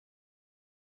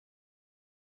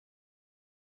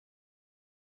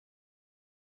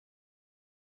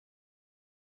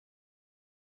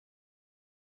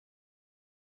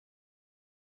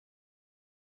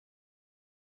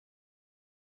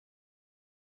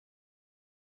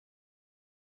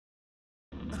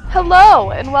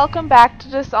Hello and welcome back to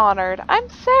Dishonored. I'm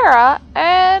Sarah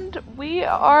and we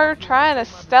are trying to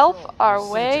stealth our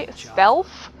way through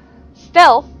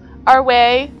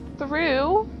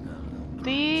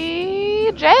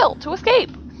the jail to escape.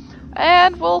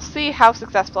 And we'll see how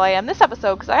successful I am this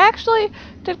episode because I actually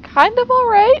did kind of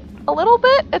alright a little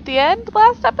bit at the end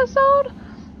last episode,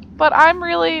 but I'm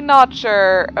really not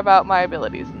sure about my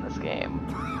abilities in this game.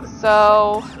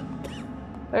 So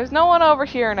there's no one over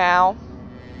here now.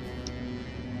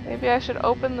 Maybe I should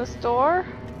open this door?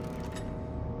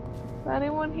 Is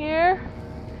anyone here?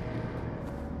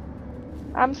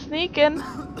 I'm sneaking.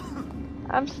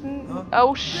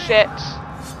 Oh shit.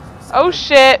 Oh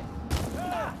shit.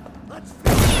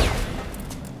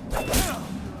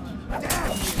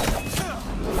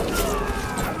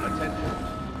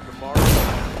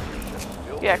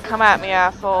 Yeah, come at me,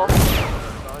 asshole.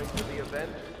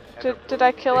 Did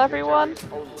I kill everyone?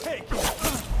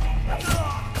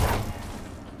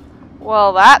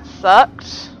 Well, that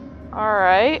sucked.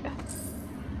 Alright.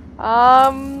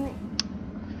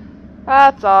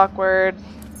 That's awkward.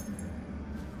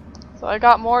 So I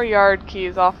got more yard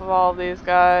keys off of all of these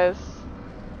guys.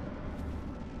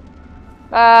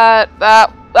 That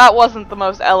wasn't the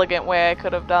most elegant way I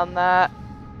could have done that.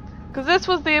 Because this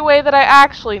was the way that I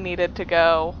actually needed to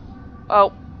go.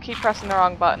 Oh, keep pressing the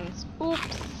wrong buttons.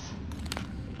 Oops.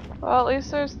 Well, at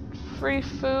least there's free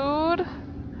food.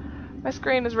 My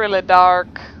screen is really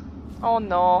dark. Oh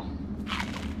no.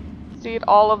 Let's eat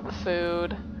all of the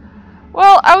food.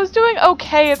 Well, I was doing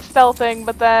okay at stealthing,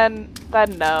 but then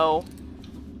no.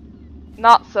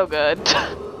 Not so good.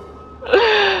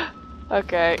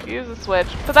 Okay, use the switch.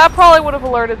 But that probably would have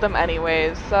alerted them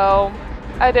anyways, so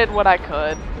I did what I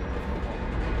could.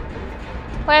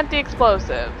 Plant the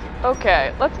explosive.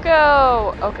 Okay, let's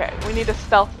go. Okay, we need to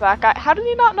stealth that guy. How did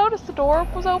he not notice the door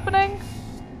was opening?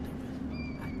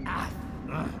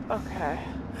 Okay.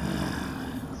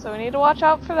 So we need to watch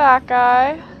out for that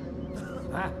guy.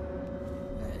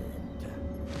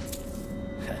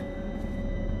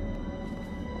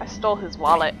 I stole his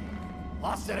wallet.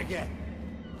 Lost it again.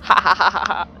 Ha ha ha ha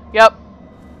ha. Yep.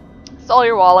 Stole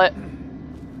your wallet.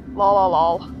 Lol lol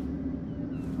lol.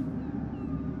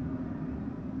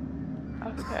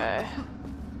 Okay.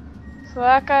 So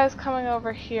that guy's coming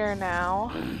over here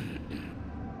now.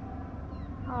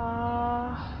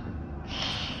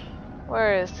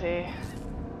 Where is he?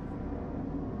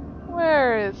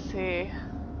 Where is he?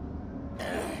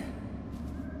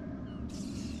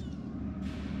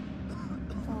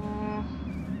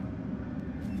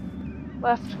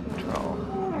 Left control.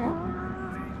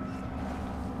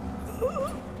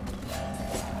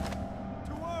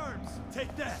 Two arms.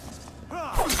 Take that.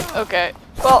 Okay.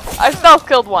 Well, I stealth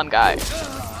killed one guy.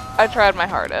 I tried my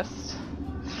hardest.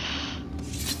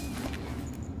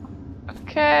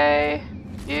 Okay.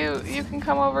 You can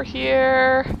come over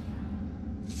here.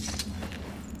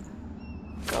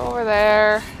 Go over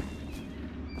there.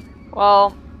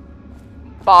 Well,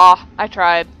 bah, I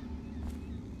tried.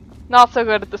 Not so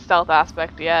good at the stealth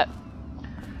aspect yet.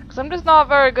 Because I'm just not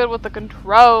very good with the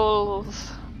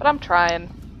controls. But I'm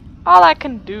trying. All I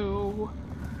can do.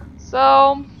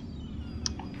 So,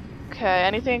 okay,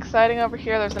 anything exciting over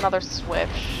here? There's another switch.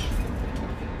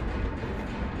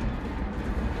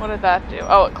 What did that do?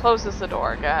 Oh, it closes the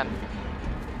door again.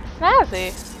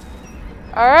 Snazzy.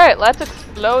 Alright, let's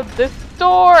explode this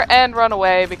door and run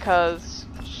away because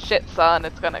shit son,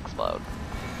 it's gonna explode.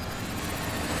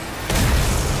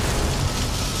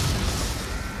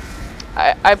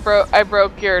 I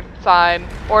broke your sign.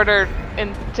 Order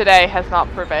in today has not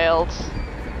prevailed.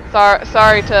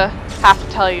 Sorry to have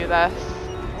to tell you this.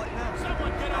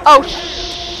 Oh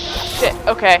shit.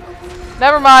 Okay.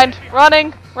 Never mind.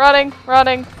 Running.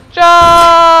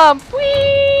 Jump! Whee!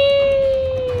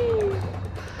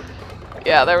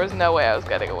 Yeah, there was no way I was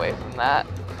getting away from that.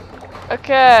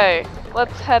 Okay.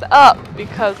 Let's head up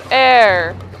because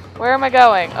air. Where am I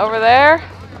going? Over there?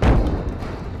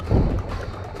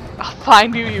 I'll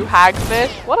find you, you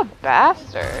hagfish. What a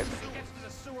bastard.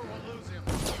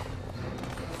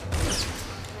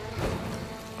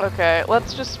 Okay,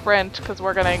 let's just sprint because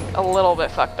we're getting a little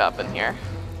bit fucked up in here.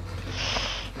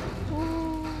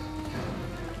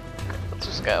 Let's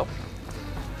just go.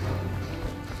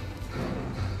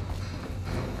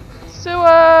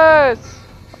 Sewers!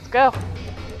 Let's go.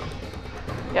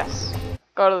 Yes,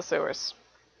 go to the sewers.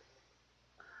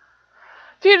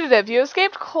 Fugitive, you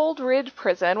escaped Cold Ridge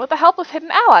Prison with the help of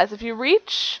hidden allies. If you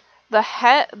reach the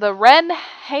Wren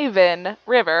Haven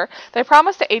River, they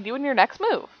promise to aid you in your next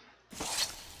move.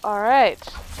 Alright.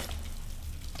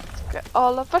 Let's get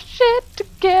all of our shit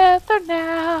together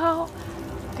now.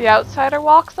 The outsider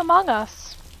walks among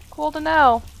us. Cool to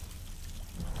know.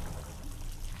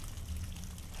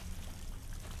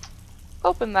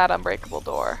 Open that unbreakable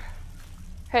door.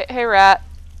 Hey, rat.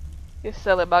 You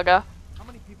silly bugger. How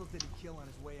many people did he kill on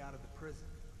his way out of the prison?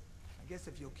 I guess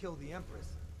if you'll kill the Empress,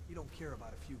 you don't care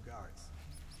about a few guards.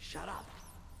 Shut up.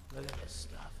 Look at this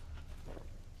stuff.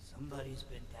 Somebody's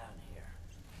been down here.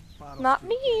 Bottles Not speak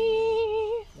me.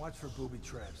 English. Watch for booby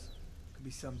traps. Could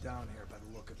be some down here by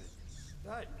the look of it.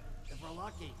 Good. If we're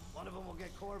lucky, one of them will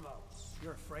get Corvo.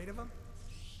 You're afraid of him?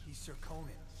 He's Sir Conan.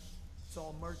 It's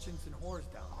all merchants and whores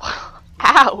down there.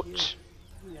 Ouch.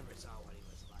 You never saw what he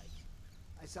was like.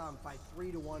 I saw him fight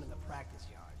 3-to-1 in the practice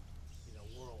yard. In a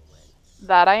whirlwind.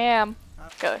 That I am.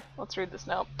 Okay, let's read this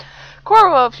note.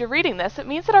 Corvo, if you're reading this, it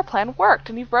means that our plan worked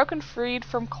and you've broken free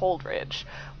from Coldridge.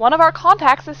 One of our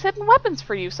contacts has hidden weapons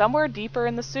for you somewhere deeper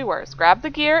in the sewers. Grab the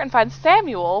gear and find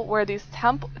Samuel where these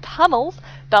tunnels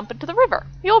dump into the river.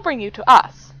 He will bring you to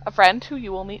us, a friend who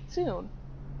you will meet soon.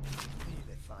 Me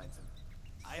that finds him.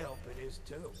 I hope it is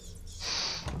too.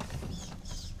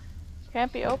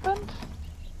 Can't be opened?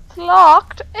 It's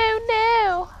locked.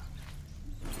 Oh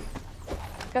no.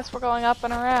 Guess we're going up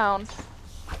and around.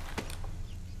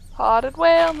 Potted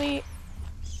whale meat.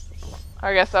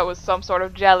 I guess that was some sort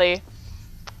of jelly.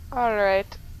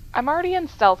 Alright. I'm already in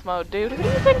stealth mode, dude. Who do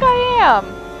you think I am?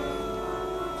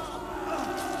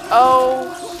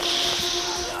 Oh.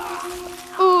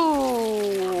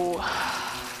 Ooh.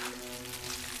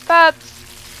 That's...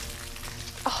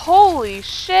 Holy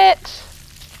shit.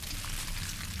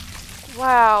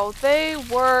 Wow, they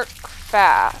work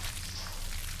fast.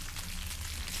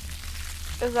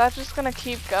 Is that just gonna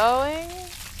keep going?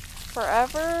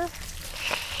 Forever?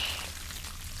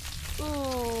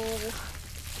 Ooh.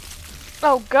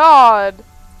 Oh god!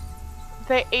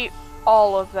 They ate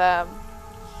all of them.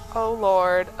 Oh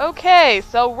lord. Okay,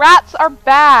 so rats are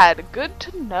bad. Good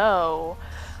to know.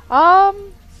 I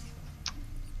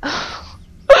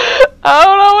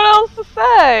don't know what else to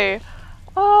say.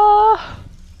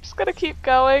 Just gonna keep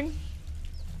going.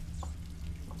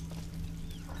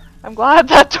 I'm glad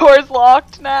that door's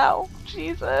locked now.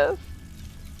 Jesus.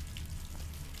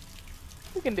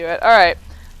 We can do it. Alright.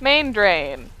 Main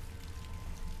drain.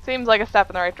 Seems like a step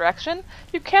in the right direction.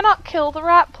 You cannot kill the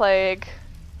rat plague.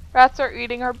 Rats are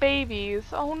eating our babies.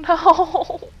 Oh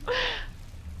no.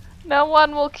 No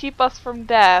one will keep us from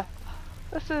death.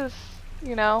 This is,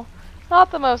 you know,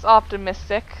 not the most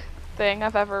optimistic thing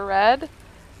I've ever read.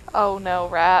 Oh no,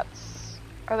 rats.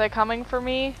 Are they coming for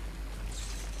me?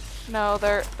 No,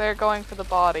 they're going for the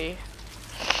body.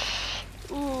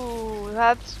 Ooh,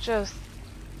 that's just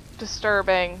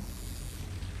disturbing.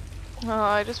 Oh,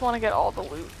 I just want to get all the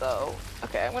loot though.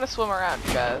 Okay, I'm gonna swim around,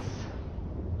 you guys.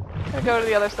 I'm gonna go to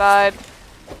the other side.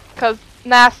 Because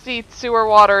nasty sewer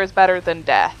water is better than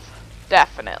death.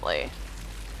 Definitely.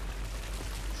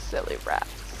 Silly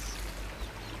rats.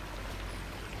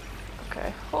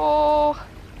 Okay. Oh.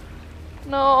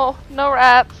 No. No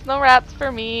rats. No rats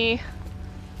for me.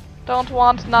 Don't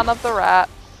want none of the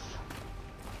rats.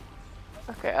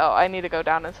 Okay, oh, I need to go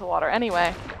down into the water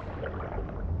anyway.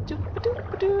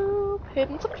 Doop-a-doop-a-doop.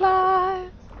 Hidden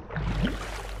supplies.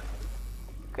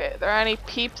 Okay, are there any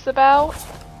peeps about?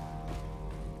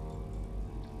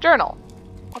 Journal.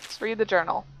 Let's read the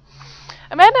journal.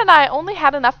 Amanda and I only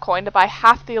had enough coin to buy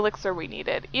half the elixir we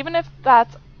needed. Even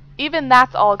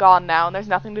that's all gone now, and there's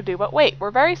nothing to do but wait.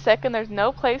 We're very sick, and there's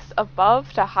no place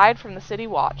above to hide from the city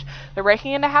watch. They're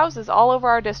breaking into houses all over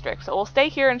our district, so we'll stay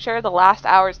here and share the last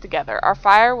hours together. Our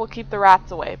fire will keep the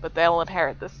rats away, but they'll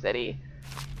inherit the city.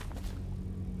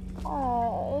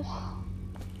 Oh,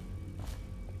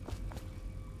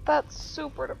 that's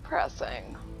super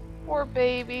depressing. Poor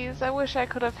babies. I wish I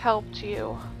could have helped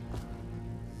you.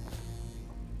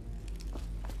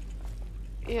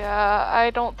 Yeah, I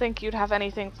don't think you'd have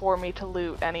anything for me to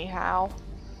loot anyhow.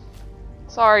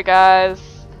 Sorry guys.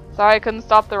 Sorry I couldn't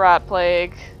stop the rat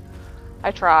plague.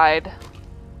 I tried.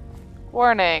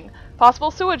 Warning.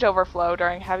 Possible sewage overflow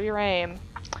during heavy rain.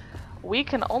 We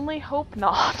can only hope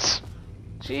not.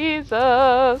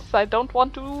 Jesus, I don't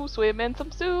want to swim in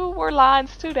some sewer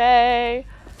lines today.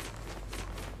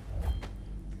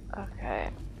 Okay.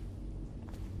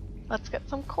 Let's get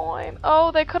some coin.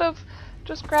 Oh, they could have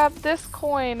just grabbed this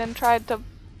coin and tried to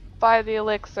buy the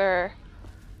elixir.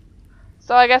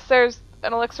 So I guess there's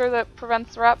an elixir that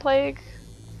prevents the rat plague?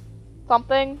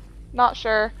 Something? Not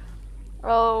sure.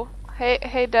 Oh,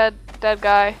 hey dead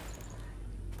guy.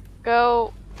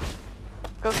 Go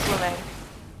swimming.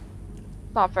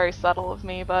 Not very subtle of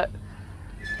me, but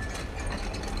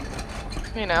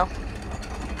you know.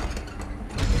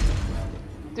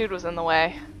 Dude was in the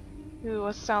way. Ooh,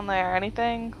 what's down there?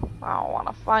 Anything? I don't want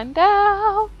to find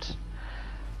out.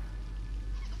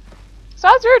 So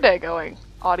how's your day going,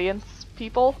 audience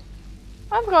people?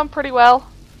 I'm going pretty well.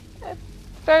 A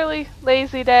fairly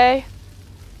lazy day.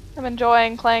 I'm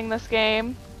enjoying playing this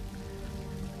game.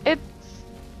 It's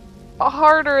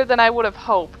harder than I would have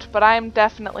hoped, but I'm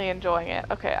definitely enjoying it.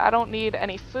 Okay, I don't need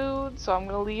any food, so I'm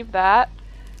gonna leave that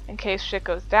in case shit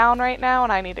goes down right now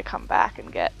and I need to come back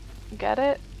and get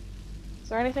it. Is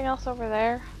there anything else over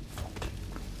there?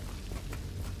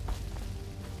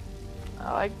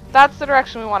 Oh, that's the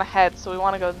direction we want to head, so we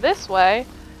want to go this way.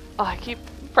 Oh, I keep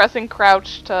pressing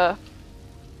crouch to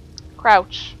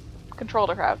crouch. Control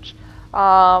to crouch.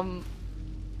 But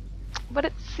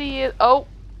it sees, oh,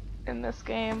 in this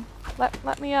game.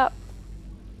 Let me up.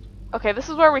 Okay, this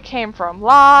is where we came from.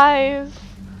 Lies.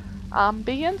 I'm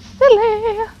being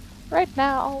silly right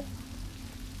now.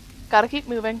 Gotta keep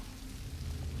moving.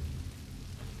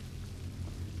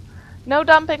 No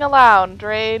dumping allowed.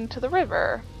 Drain to the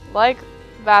river. Like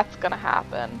that's gonna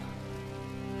happen.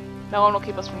 No one will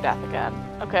keep us from death again.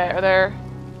 Okay, are there...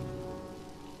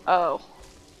 Oh.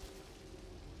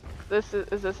 Is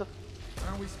this a...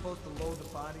 Aren't we supposed to load the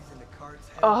bodies into carts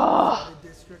headed Oh. to the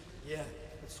district? Yeah,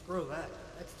 but screw that.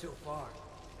 That's too far.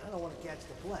 I don't want to catch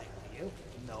the plague, do you?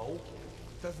 No.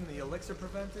 Doesn't the elixir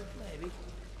prevent it? Maybe.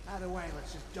 Either way,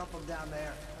 let's just dump them down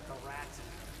there like the rats.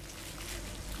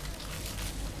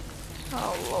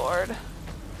 Oh lord.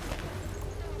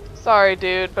 Sorry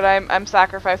dude, but I'm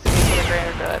sacrificing you for the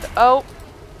greater good. Oh.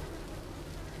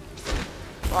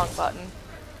 Wrong button.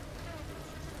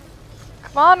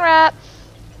 Come on rats!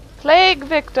 Plague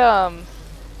victims!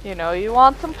 You know you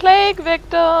want some plague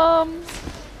victims!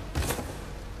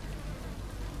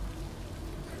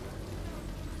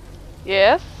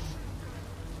 Yes?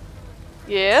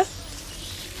 Yes?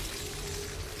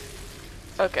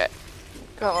 Okay.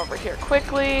 Come over here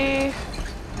quickly.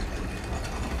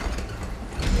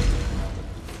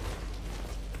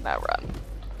 Now run.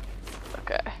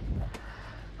 Okay.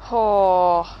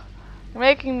 Oh. You're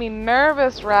making me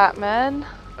nervous, Ratman.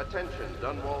 Attention,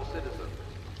 Dunwall citizens.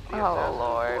 The Oh, assassin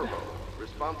Lord. Corvo,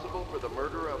 responsible for the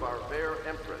murder of our fair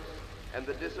Empress and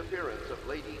the disappearance of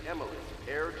Lady Emily,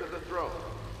 heir to the throne,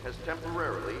 has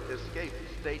temporarily escaped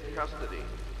state custody.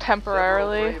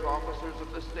 Temporarily? Several brave officers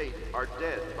of the state are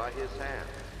dead by his hand.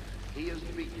 He is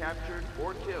to be captured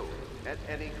or killed at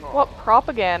any cost. What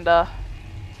propaganda?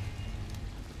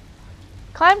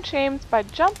 Climb chains by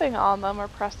jumping on them or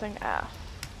pressing F.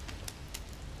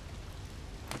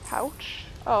 Pouch?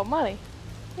 Oh, money.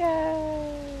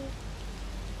 Yay!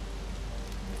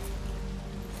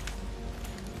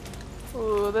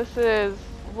 Ooh, this is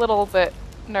a little bit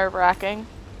nerve-wracking.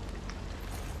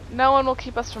 No one will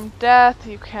keep us from death.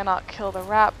 You cannot kill the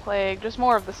rat plague. Just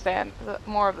more of the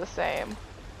more of the same.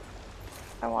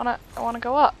 I wanna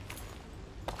go up.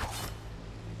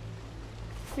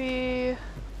 See,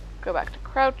 go back to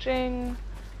crouching.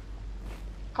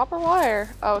 Copper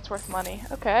wire. Oh, it's worth money.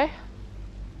 Okay.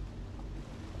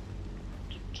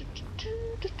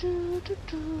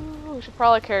 We should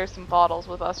probably carry some bottles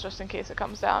with us just in case it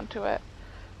comes down to it.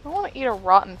 I don't want to eat a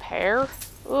rotten pear.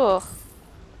 Ugh.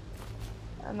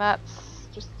 And that's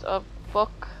just a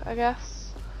book, I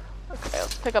guess. Okay,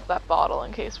 let's pick up that bottle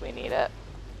in case we need it.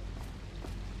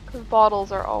 Because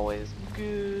bottles are always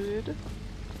good.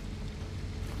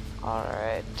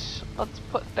 Alright, let's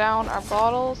put down our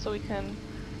bottle so we can...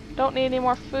 Don't need any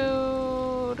more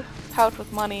food. Pouch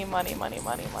with money, money, money,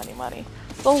 money, money, money.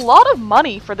 It's a lot of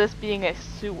money for this being a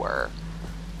sewer.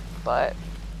 But...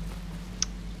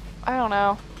 I don't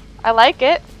know. I like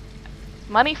it.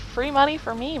 Money, free money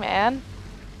for me, man.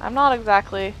 I'm not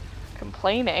exactly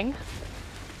complaining.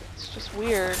 It's just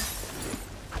weird.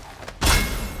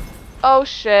 Oh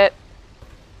shit.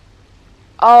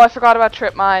 Oh, I forgot about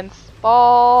trip mines.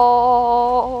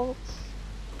 Balls.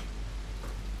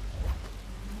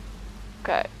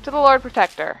 Okay, to the Lord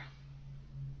Protector.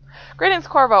 Greetings,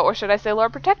 Corvo, or should I say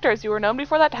Lord Protector, as you were known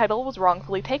before that title was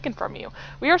wrongfully taken from you.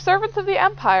 We are servants of the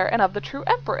Empire and of the true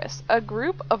Empress, a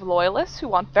group of loyalists who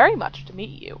want very much to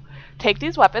meet you. Take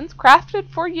these weapons, crafted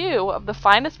for you of the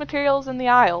finest materials in the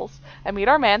Isles, and meet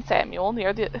our man Samuel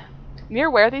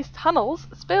near where these tunnels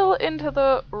spill into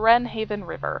the Wrenhaven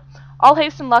River. All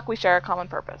haste and luck, we share a common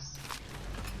purpose.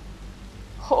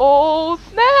 Oh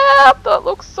snap, that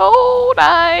looks so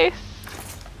nice.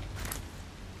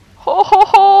 Ho ho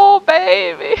ho,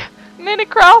 baby! Mini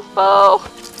crossbow!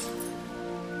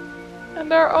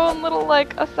 And our own little,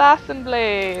 like, assassin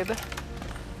blade.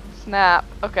 Snap.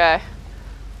 Okay.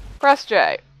 Press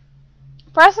J.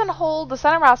 Press and hold the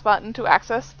center mouse button to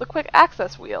access the quick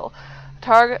access wheel.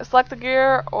 Select the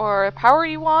gear or power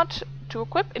you want to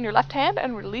equip in your left hand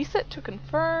and release it to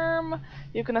confirm.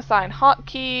 You can assign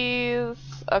hotkeys.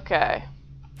 Okay.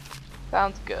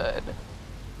 Sounds good.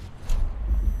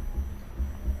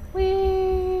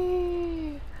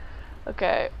 Whee!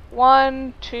 Okay.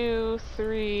 1, 2,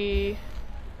 3,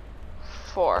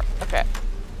 4. Okay.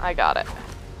 I got it.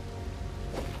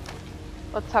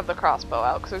 Let's have the crossbow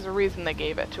out, because there's a reason they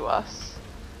gave it to us.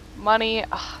 Money.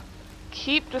 Ugh.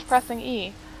 Keep just pressing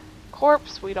E.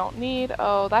 Corpse, we don't need.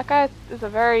 Oh, that guy is a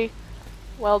very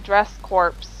well-dressed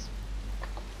corpse.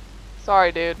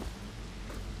 Sorry, dude.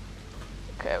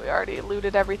 Okay, we already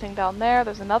looted everything down there.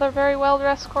 There's another very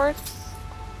well-dressed corpse.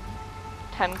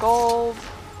 10 gold.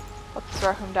 Let's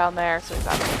throw him down there so he's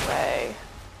out of the way.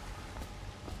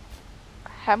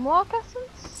 Hemlock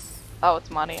essence? Oh,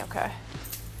 it's money, okay.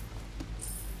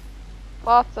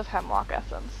 Lots of hemlock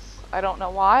essence. I don't know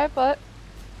why, but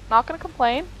not gonna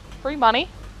complain. Free money.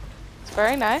 It's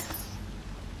very nice.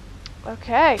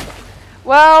 Okay.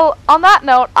 Well, on that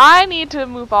note, I need to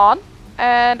move on,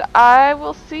 and I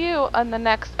will see you in the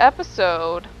next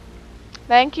episode.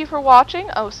 Thank you for watching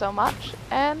oh so much,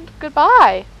 and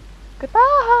goodbye.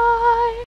 Goodbye!